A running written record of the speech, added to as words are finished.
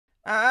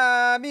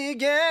I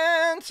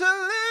began to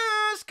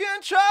lose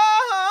control.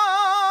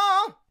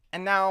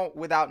 And now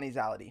without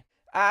nasality.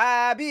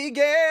 I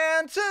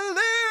began to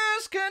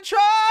lose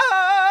control.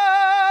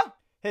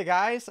 Hey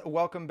guys,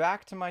 welcome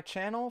back to my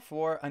channel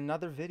for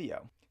another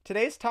video.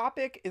 Today's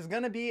topic is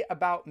going to be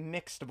about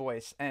mixed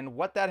voice and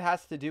what that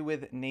has to do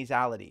with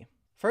nasality.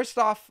 First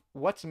off,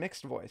 what's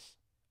mixed voice?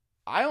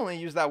 I only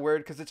use that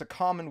word because it's a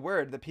common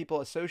word that people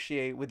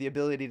associate with the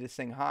ability to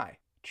sing high.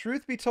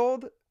 Truth be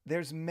told,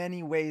 there's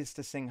many ways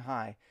to sing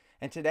high,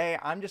 and today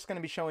I'm just going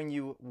to be showing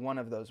you one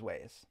of those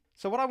ways.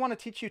 So what I want to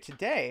teach you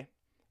today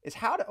is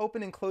how to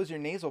open and close your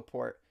nasal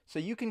port so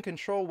you can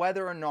control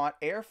whether or not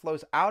air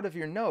flows out of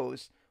your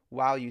nose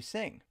while you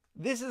sing.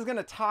 This is going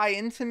to tie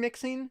into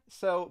mixing,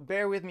 so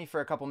bear with me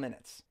for a couple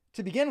minutes.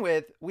 To begin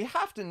with, we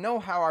have to know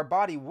how our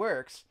body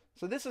works,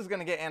 so this is going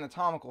to get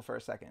anatomical for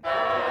a second.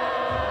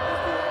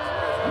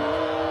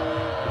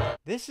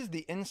 This is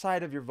the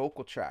inside of your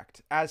vocal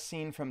tract, as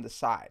seen from the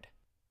side.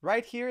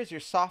 Right here is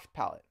your soft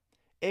palate,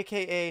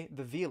 aka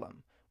the velum,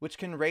 which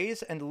can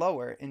raise and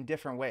lower in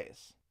different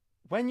ways.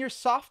 When your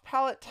soft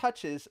palate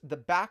touches the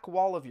back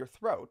wall of your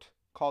throat,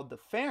 called the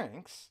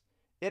pharynx,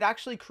 it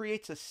actually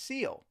creates a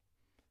seal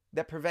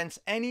that prevents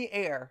any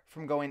air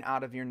from going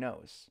out of your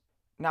nose.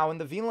 Now, when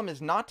the velum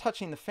is not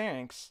touching the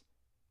pharynx,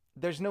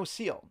 there's no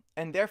seal,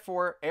 and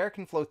therefore air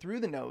can flow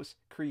through the nose,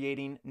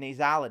 creating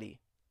nasality.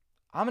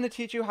 I'm going to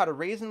teach you how to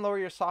raise and lower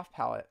your soft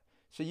palate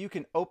so you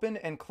can open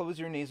and close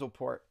your nasal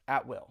port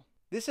at will.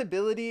 This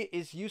ability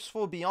is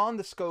useful beyond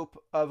the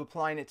scope of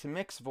applying it to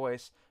mixed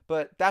voice,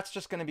 but that's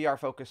just going to be our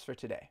focus for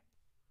today.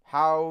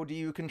 How do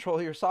you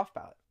control your soft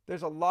palate?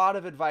 There's a lot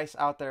of advice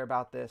out there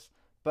about this,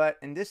 but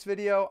in this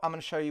video, I'm going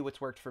to show you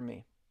what's worked for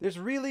me. There's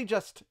really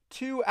just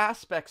two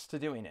aspects to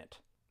doing it.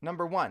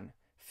 Number one,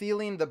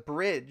 feeling the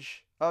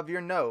bridge of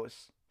your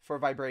nose for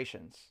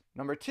vibrations.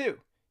 Number two,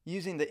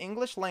 using the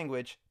English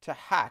language to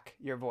hack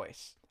your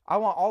voice. I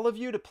want all of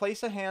you to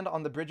place a hand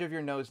on the bridge of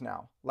your nose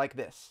now, like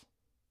this.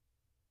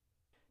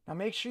 Now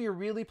make sure you're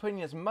really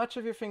putting as much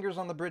of your fingers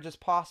on the bridge as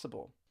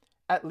possible.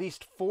 At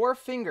least 4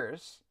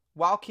 fingers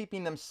while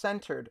keeping them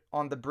centered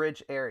on the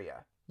bridge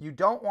area. You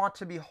don't want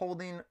to be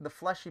holding the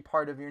fleshy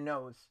part of your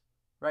nose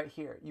right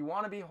here. You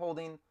want to be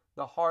holding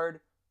the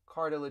hard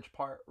cartilage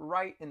part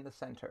right in the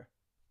center.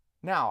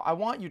 Now, I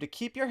want you to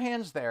keep your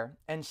hands there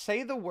and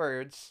say the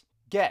words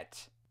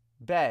get,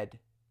 bed,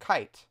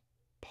 kite,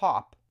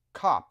 pop,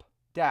 cop,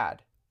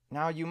 dad.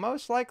 Now, you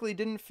most likely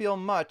didn't feel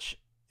much,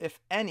 if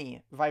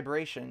any,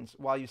 vibrations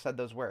while you said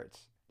those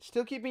words.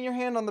 Still keeping your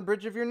hand on the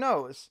bridge of your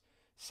nose,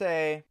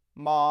 say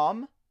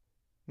mom,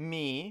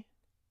 me,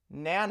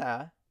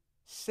 nana,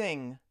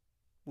 sing,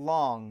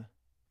 long,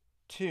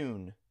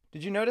 tune.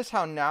 Did you notice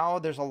how now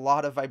there's a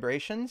lot of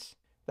vibrations?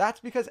 That's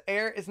because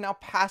air is now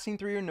passing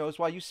through your nose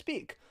while you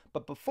speak.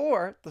 But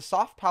before, the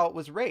soft palate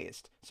was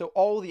raised, so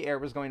all the air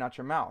was going out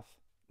your mouth.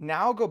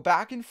 Now go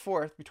back and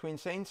forth between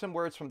saying some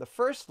words from the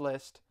first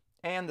list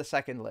and the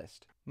second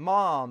list.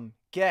 Mom,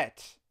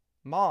 get.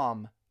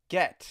 Mom,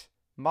 get.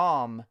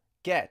 Mom,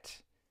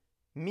 get.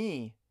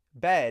 Me,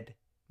 bed.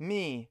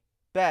 Me,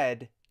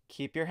 bed.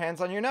 Keep your hands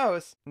on your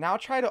nose. Now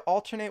try to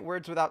alternate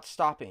words without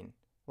stopping,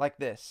 like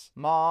this.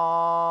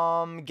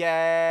 Mom,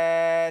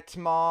 get.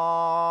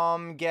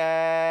 Mom,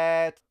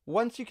 get.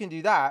 Once you can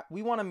do that,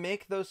 we want to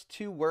make those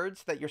two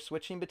words that you're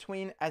switching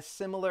between as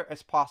similar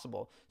as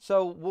possible.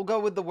 So we'll go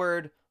with the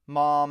word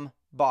mom,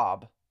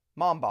 bob.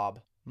 Mom,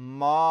 bob.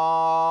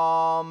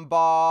 Mom,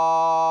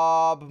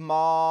 bob.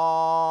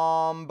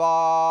 Mom,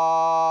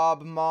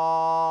 bob.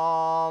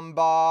 Mom,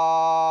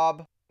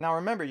 bob. Now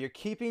remember, you're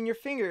keeping your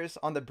fingers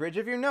on the bridge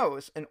of your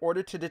nose in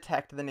order to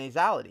detect the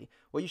nasality.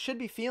 What you should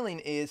be feeling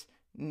is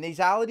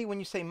nasality when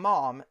you say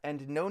mom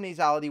and no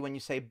nasality when you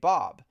say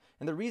bob.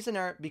 And the reason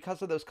are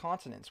because of those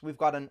consonants. We've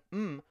got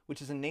an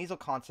which is a nasal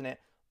consonant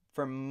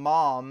for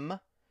mom,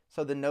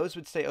 so the nose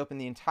would stay open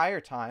the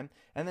entire time.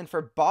 And then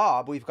for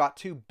bob, we've got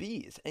 2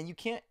 B's, and you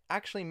can't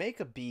actually make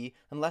a B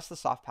unless the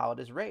soft palate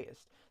is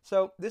raised.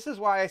 So this is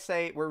why I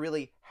say we're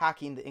really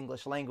hacking the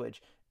English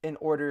language in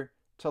order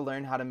to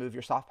learn how to move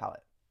your soft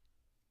palate.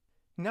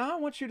 Now I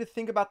want you to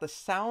think about the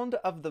sound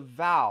of the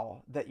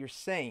vowel that you're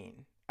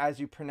saying as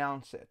you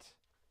pronounce it.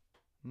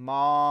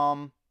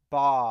 Mom,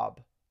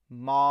 bob.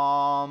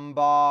 Mom,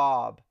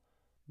 bob.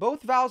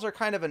 Both vowels are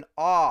kind of an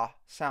ah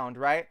sound,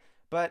 right?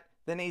 But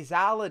the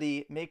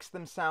nasality makes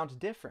them sound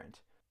different.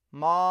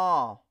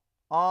 Ma,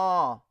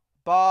 ah,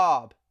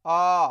 bob,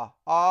 ah,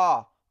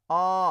 ah,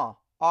 ah,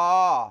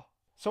 ah.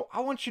 So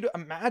I want you to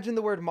imagine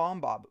the word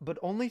mom, bob, but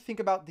only think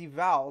about the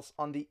vowels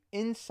on the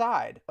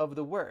inside of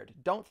the word.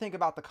 Don't think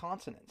about the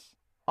consonants.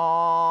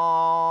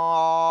 Ah,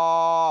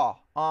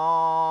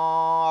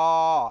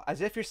 ah, as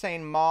if you're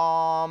saying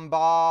mom,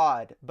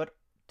 bod, but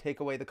take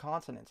away the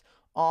consonants.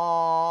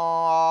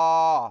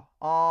 Ah,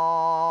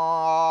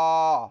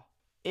 ah.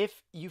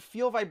 If you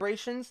feel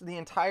vibrations the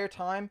entire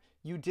time,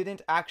 you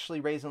didn't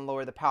actually raise and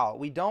lower the palate.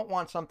 We don't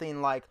want something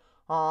like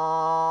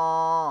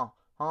ah,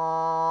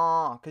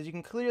 because you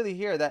can clearly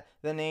hear that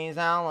the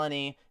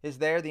nasality is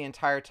there the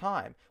entire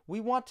time. We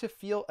want to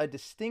feel a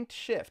distinct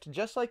shift,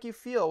 just like you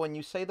feel when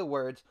you say the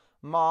words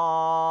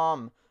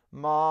mom,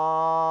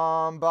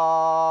 mom,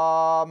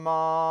 bob,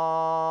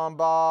 mom,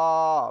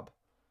 bob.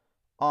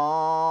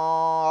 Ah.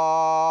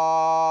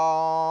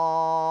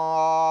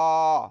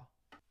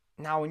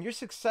 Now, when you're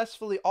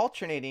successfully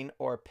alternating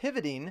or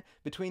pivoting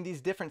between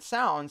these different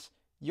sounds,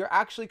 you're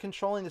actually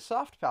controlling the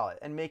soft palate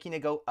and making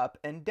it go up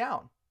and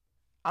down.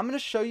 I'm going to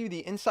show you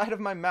the inside of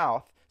my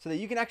mouth so that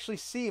you can actually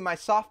see my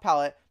soft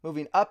palate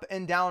moving up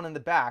and down in the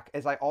back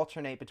as I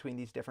alternate between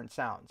these different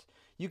sounds.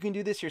 You can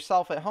do this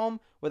yourself at home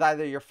with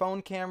either your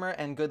phone camera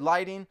and good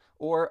lighting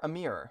or a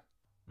mirror.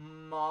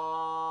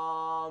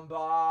 Mom,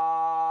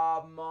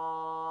 Bob,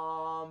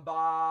 Mom,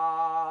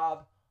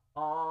 Bob,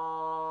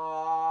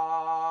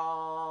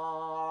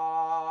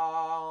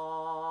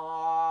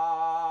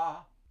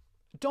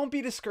 Don't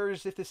be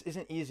discouraged if this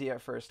isn't easy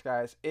at first,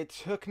 guys. It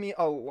took me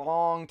a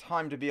long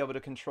time to be able to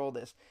control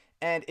this.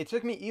 And it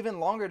took me even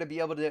longer to be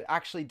able to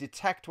actually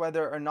detect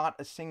whether or not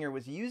a singer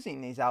was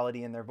using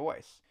nasality in their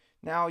voice.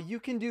 Now,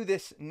 you can do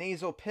this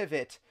nasal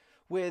pivot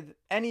with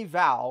any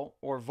vowel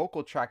or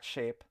vocal tract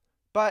shape,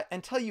 but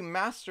until you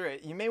master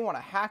it, you may want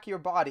to hack your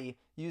body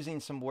using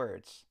some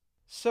words.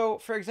 So,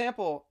 for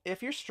example,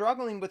 if you're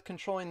struggling with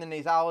controlling the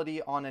nasality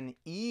on an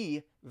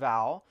E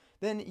vowel,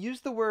 then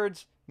use the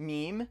words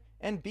meme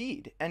and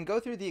bead and go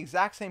through the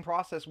exact same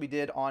process we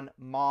did on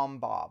mom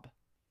bob.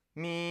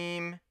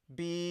 Meme,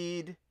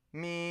 bead,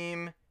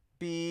 meme,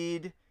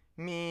 bead,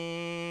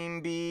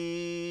 meme,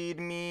 bead,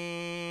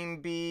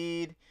 meme,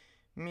 bead,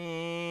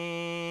 me.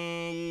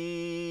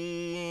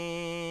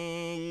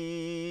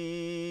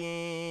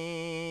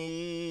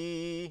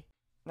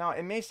 Now,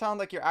 it may sound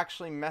like you're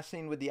actually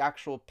messing with the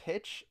actual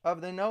pitch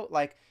of the note,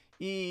 like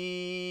E,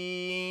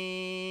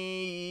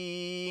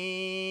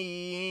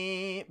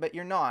 but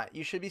you're not.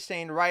 You should be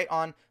staying right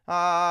on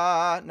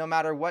no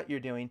matter what you're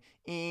doing.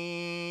 E.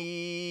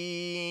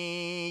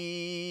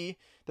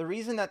 The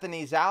reason that the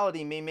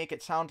nasality may make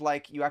it sound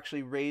like you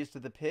actually raised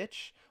the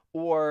pitch,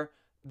 or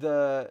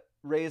the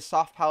raised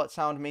soft palate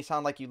sound may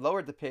sound like you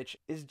lowered the pitch,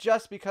 is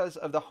just because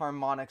of the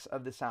harmonics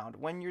of the sound.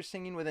 When you're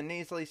singing with a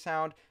nasally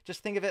sound,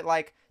 just think of it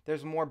like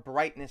there's more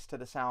brightness to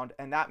the sound,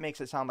 and that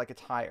makes it sound like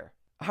it's higher.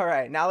 All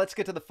right, now let's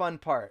get to the fun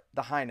part,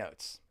 the high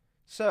notes.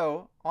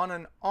 So, on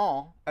an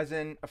en, as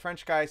in a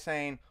French guy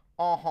saying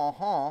en han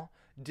han,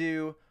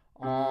 do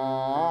en.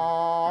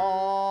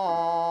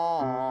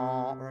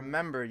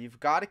 Remember,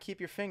 you've got to keep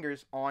your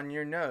fingers on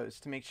your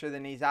nose to make sure the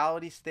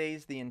nasality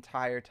stays the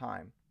entire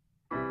time.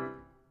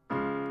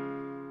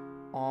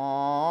 En.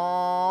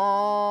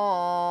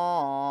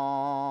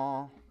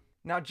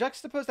 Now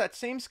juxtapose that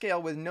same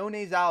scale with no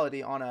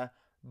nasality on a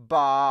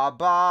ba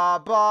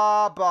ba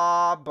ba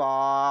ba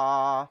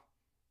ba,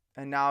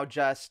 and now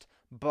just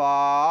ba,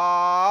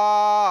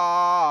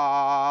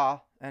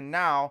 and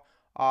now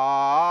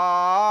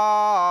ah.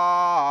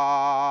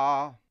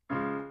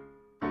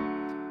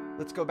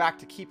 Let's go back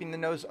to keeping the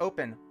nose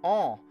open.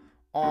 En,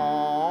 en.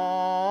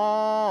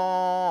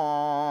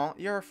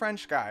 You're a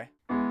French guy.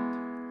 En.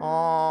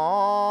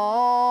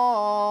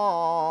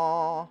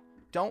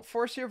 Don't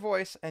force your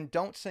voice and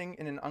don't sing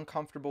in an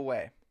uncomfortable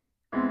way.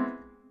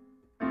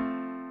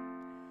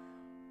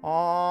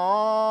 Aww.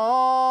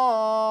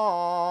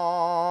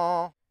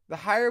 The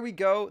higher we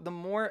go, the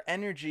more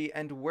energy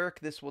and work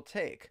this will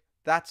take.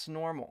 That's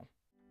normal.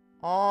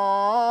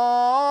 Aww.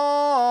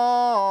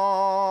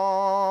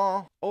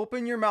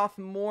 Open your mouth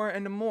more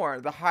and more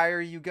the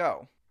higher you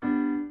go.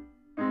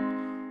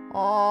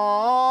 Aww.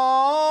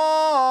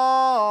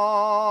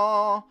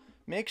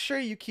 Make sure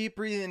you keep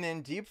breathing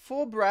in deep,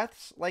 full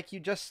breaths like you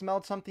just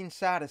smelled something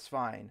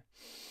satisfying.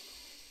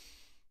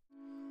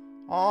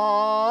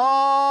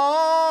 Aww.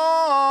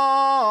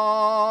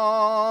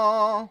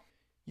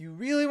 You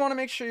really want to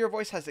make sure your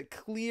voice has a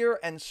clear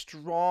and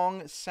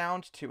strong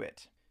sound to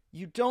it.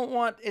 You don't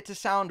want it to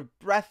sound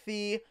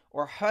breathy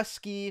or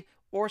husky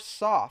or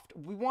soft.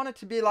 We want it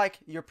to be like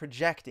you're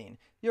projecting.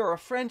 You're a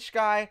French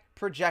guy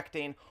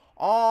projecting.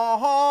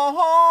 Aww.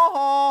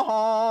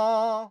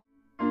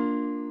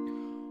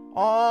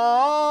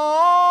 Aww.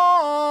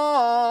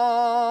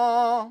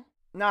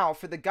 Now,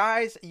 for the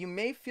guys, you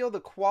may feel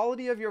the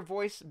quality of your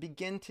voice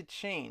begin to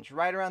change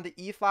right around the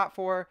E flat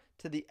 4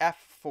 to the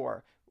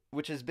F4,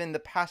 which has been the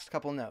past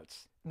couple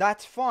notes.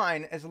 That's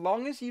fine as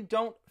long as you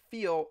don't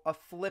feel a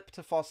flip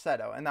to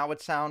falsetto, and that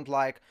would sound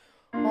like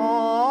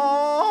aww,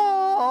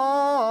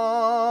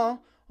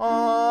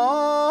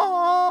 aww.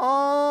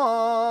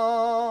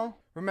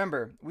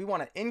 Remember, we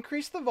want to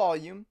increase the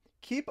volume,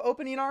 keep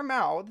opening our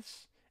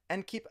mouths,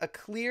 and keep a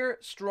clear,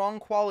 strong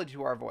quality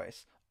to our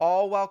voice,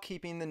 all while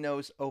keeping the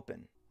nose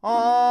open.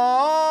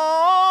 Aww.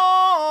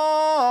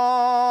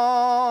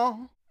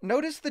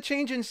 Notice the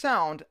change in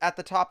sound at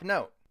the top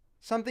note.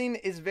 Something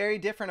is very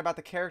different about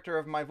the character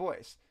of my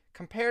voice.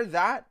 Compare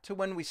that to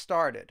when we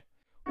started.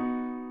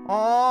 Aww.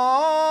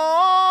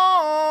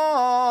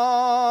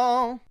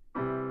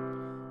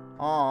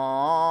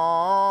 Aww.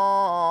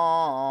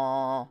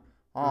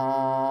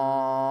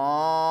 Aww.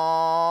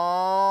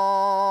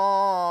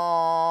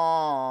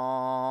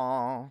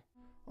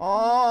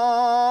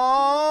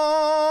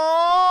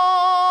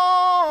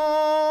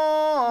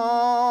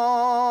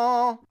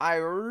 I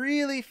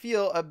really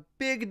feel a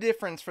big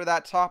difference for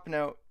that top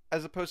note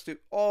as opposed to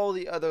all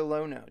the other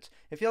low notes.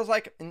 It feels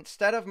like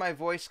instead of my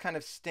voice kind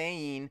of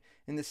staying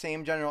in the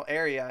same general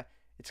area,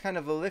 it's kind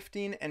of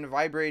lifting and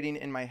vibrating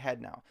in my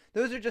head now.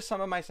 Those are just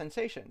some of my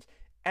sensations.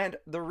 And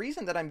the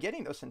reason that I'm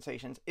getting those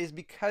sensations is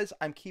because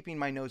I'm keeping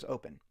my nose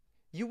open.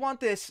 You want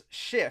this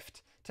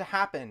shift to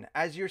happen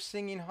as you're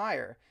singing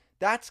higher.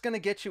 That's going to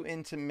get you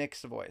into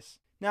mixed voice.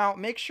 Now,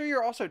 make sure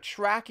you're also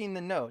tracking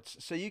the notes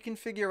so you can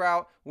figure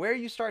out where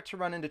you start to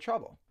run into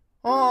trouble.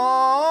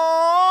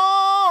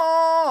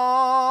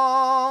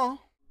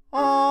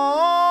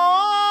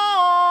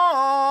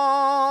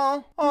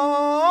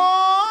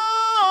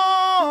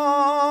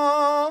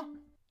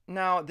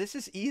 Now, this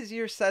is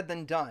easier said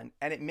than done,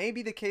 and it may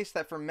be the case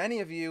that for many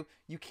of you,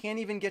 you can't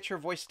even get your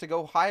voice to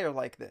go higher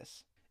like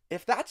this.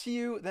 If that's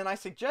you, then I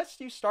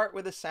suggest you start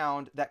with a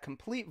sound that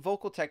complete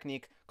vocal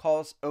technique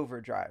calls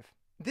overdrive.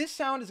 This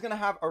sound is going to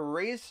have a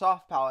raised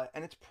soft palate,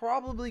 and it's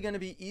probably going to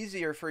be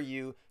easier for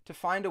you to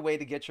find a way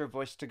to get your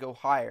voice to go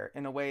higher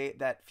in a way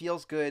that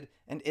feels good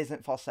and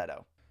isn't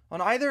falsetto. On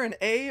either an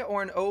A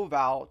or an O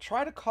vowel,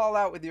 try to call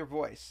out with your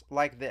voice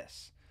like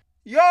this.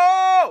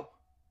 Yo!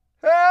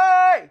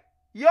 Hey!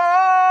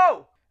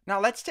 Yo!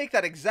 Now let's take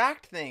that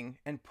exact thing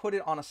and put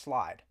it on a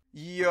slide.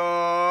 Yo!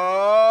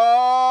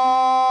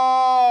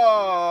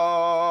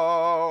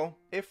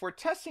 If we're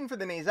testing for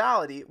the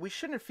nasality, we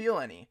shouldn't feel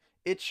any.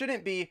 It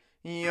shouldn't be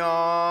yo.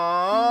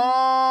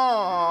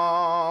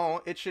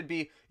 It should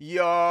be yo.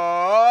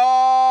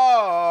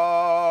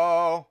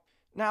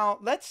 Now,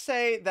 let's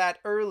say that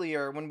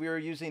earlier when we were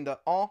using the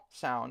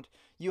sound,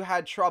 you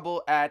had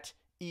trouble at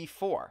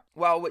E4.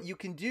 Well, what you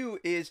can do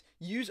is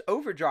use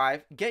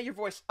overdrive, get your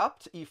voice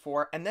up to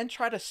E4, and then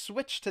try to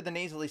switch to the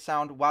nasally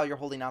sound while you're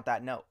holding out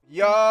that note.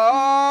 Yo!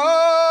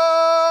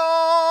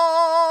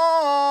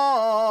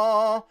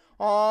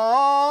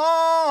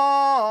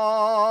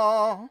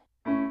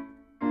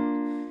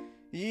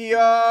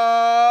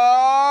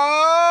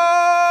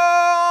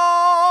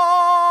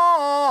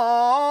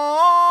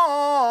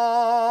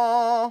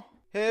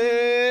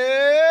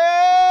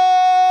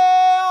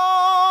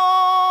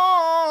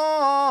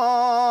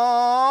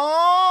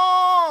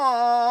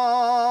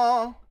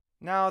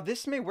 Now,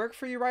 this may work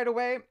for you right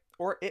away,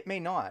 or it may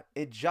not.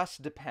 It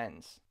just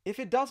depends. If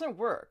it doesn't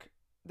work,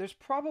 there's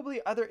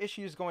probably other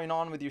issues going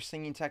on with your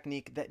singing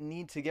technique that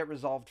need to get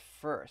resolved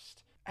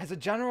first. As a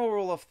general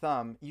rule of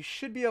thumb, you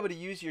should be able to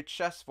use your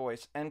chest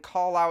voice and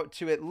call out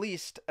to at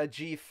least a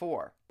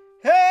G4.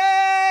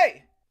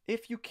 Hey!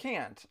 If you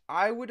can't,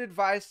 I would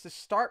advise to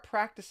start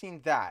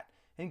practicing that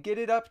and get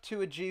it up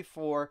to a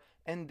G4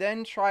 and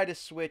then try to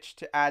switch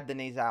to add the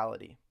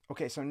nasality.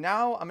 Okay, so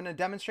now I'm going to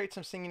demonstrate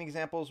some singing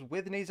examples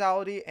with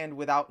nasality and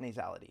without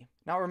nasality.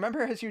 Now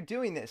remember, as you're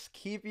doing this,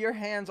 keep your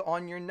hands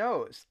on your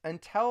nose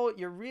until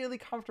you're really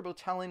comfortable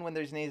telling when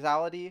there's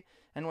nasality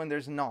and when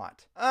there's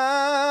not.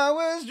 I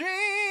was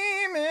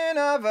dreaming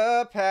of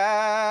a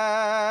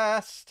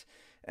past,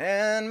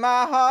 and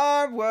my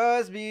heart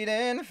was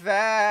beating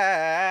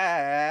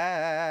fast.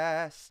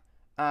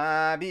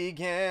 I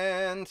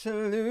began to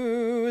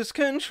lose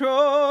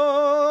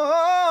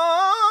control.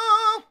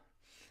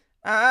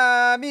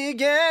 I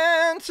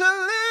began to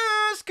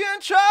lose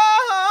control.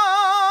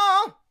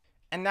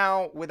 And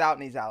now without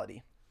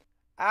nasality.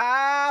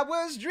 I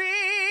was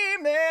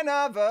dreaming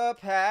of a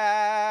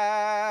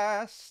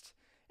past,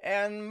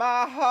 and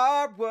my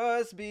heart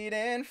was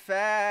beating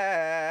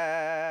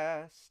fast.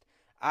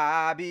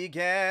 I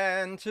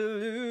began to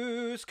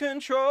lose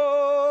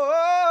control.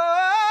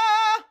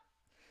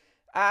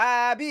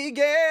 I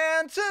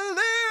began to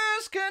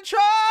lose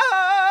control.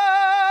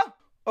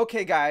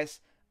 Okay, guys.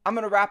 I'm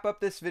going to wrap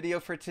up this video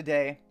for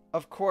today.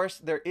 Of course,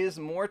 there is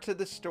more to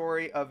the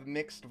story of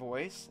mixed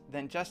voice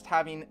than just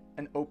having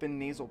an open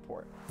nasal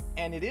port.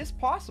 And it is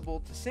possible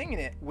to sing in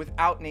it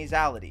without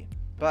nasality,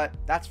 but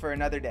that's for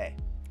another day.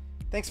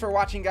 Thanks for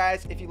watching,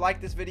 guys. If you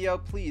like this video,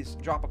 please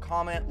drop a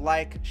comment,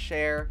 like,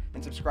 share,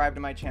 and subscribe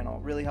to my channel.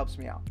 It really helps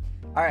me out.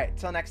 All right,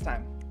 till next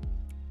time.